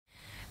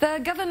The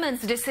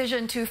government's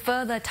decision to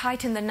further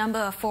tighten the number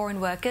of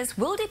foreign workers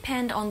will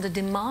depend on the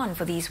demand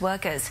for these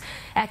workers.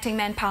 Acting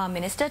Manpower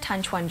Minister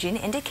Chuan-Jin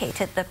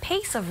indicated the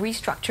pace of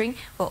restructuring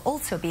will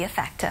also be a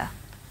factor.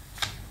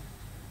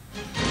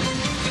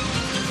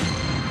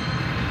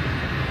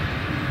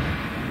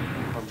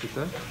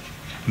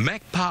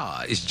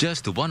 manpower is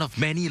just one of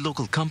many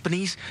local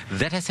companies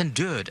that has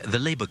endured the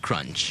labour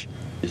crunch.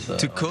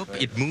 To cope,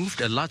 it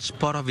moved a large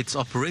part of its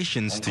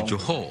operations to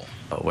Johor.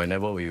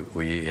 Whenever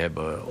we have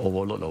an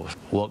overload of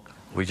work,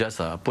 we just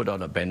put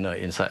out a banner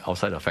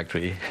outside the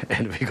factory,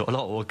 and we got a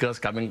lot of workers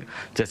coming,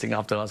 chasing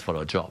after us for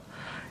a job.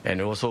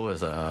 And also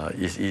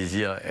it's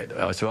easier,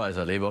 as well as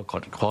the labour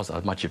costs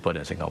are much cheaper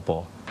than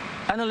Singapore.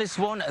 Analysts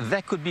warn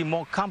there could be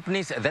more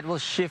companies that will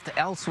shift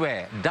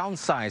elsewhere,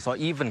 downsize or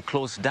even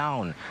close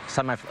down.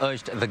 Some have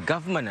urged the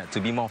government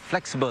to be more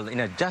flexible in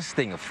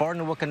adjusting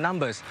foreign worker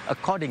numbers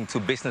according to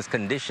business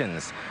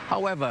conditions.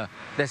 However,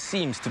 there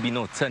seems to be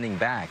no turning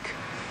back.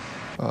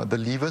 The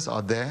levers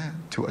are there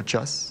to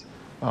adjust,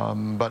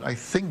 but I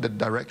think the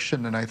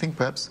direction, and I think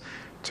perhaps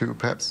to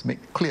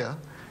make clear,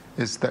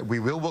 is that we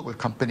will work with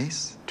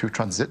companies to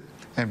transit,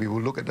 and we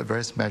will look at the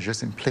various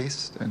measures in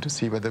place and to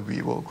see whether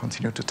we will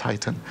continue to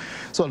tighten.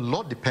 So a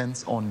lot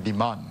depends on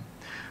demand,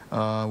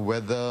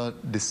 whether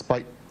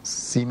despite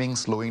seeming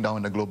slowing down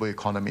in the global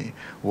economy,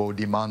 will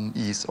demand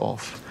ease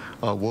off,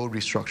 will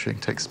restructuring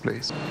takes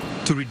place.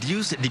 To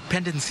reduce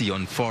dependency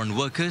on foreign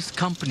workers,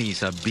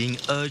 companies are being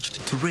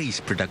urged to raise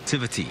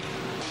productivity.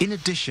 In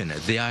addition,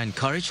 they are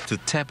encouraged to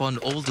tap on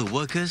older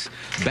workers,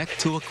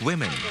 back-to-work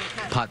women,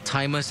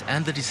 part-timers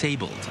and the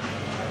disabled.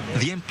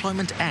 The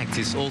Employment Act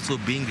is also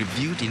being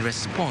reviewed in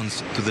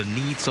response to the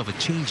needs of a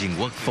changing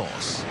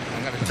workforce.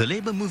 The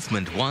labour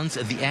movement wants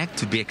the Act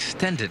to be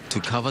extended to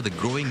cover the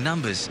growing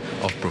numbers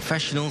of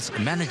professionals,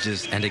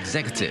 managers and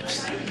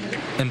executives.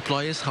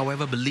 Employers,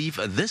 however, believe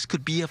this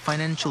could be a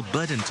financial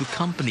burden to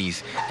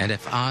companies and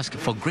have asked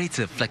for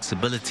greater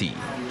flexibility.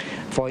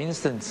 For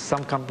instance,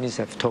 some companies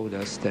have told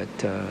us that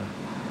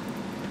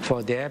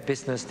for their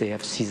business they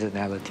have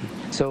seasonality.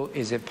 So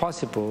is it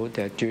possible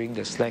that during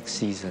the slack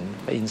season,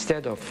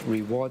 instead of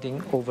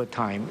rewarding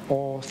overtime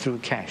or through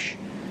cash,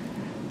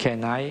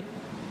 can I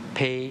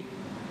pay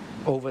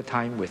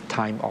overtime with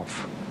time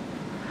off?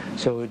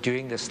 So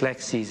during the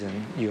slack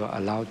season, you are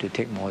allowed to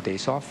take more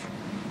days off,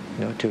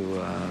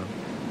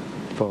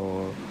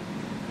 for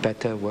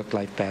better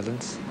work-life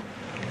balance.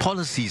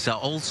 Policies are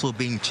also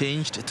being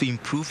changed to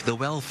improve the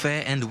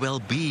welfare and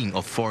well-being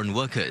of foreign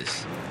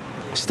workers.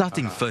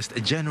 Starting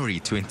 1st January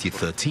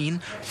 2013,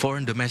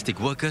 foreign domestic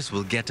workers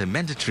will get a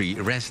mandatory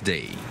rest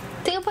day.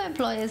 Singapore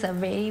employers are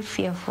very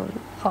fearful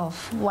of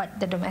what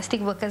the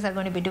domestic workers are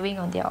going to be doing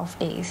on their off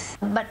days.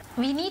 But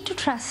we need to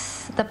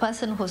trust the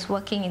person who's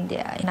working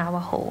in our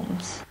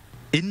homes.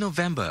 In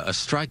November, a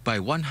strike by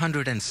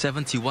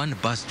 171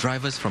 bus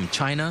drivers from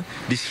China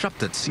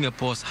disrupted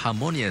Singapore's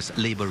harmonious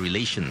labour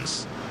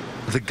relations.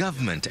 The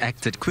government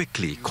acted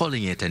quickly,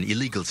 calling it an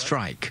illegal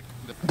strike.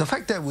 The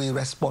fact that we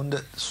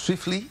responded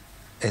swiftly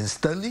and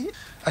sternly,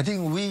 I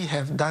think we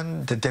have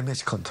done the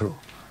damage control,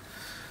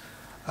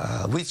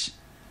 which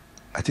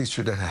I think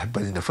shouldn't have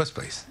happened in the first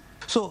place.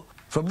 So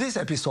from this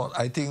episode,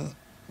 I think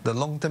the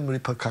long-term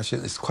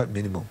repercussion is quite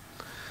minimal.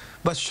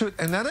 But should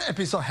another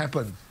episode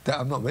happen, that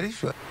I'm not very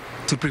sure.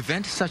 To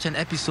prevent such an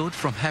episode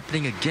from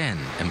happening again,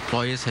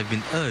 employers have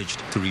been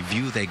urged to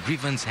review their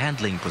grievance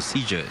handling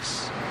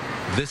procedures.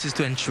 This is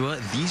to ensure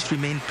these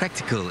remain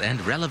practical and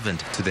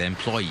relevant to their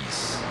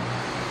employees.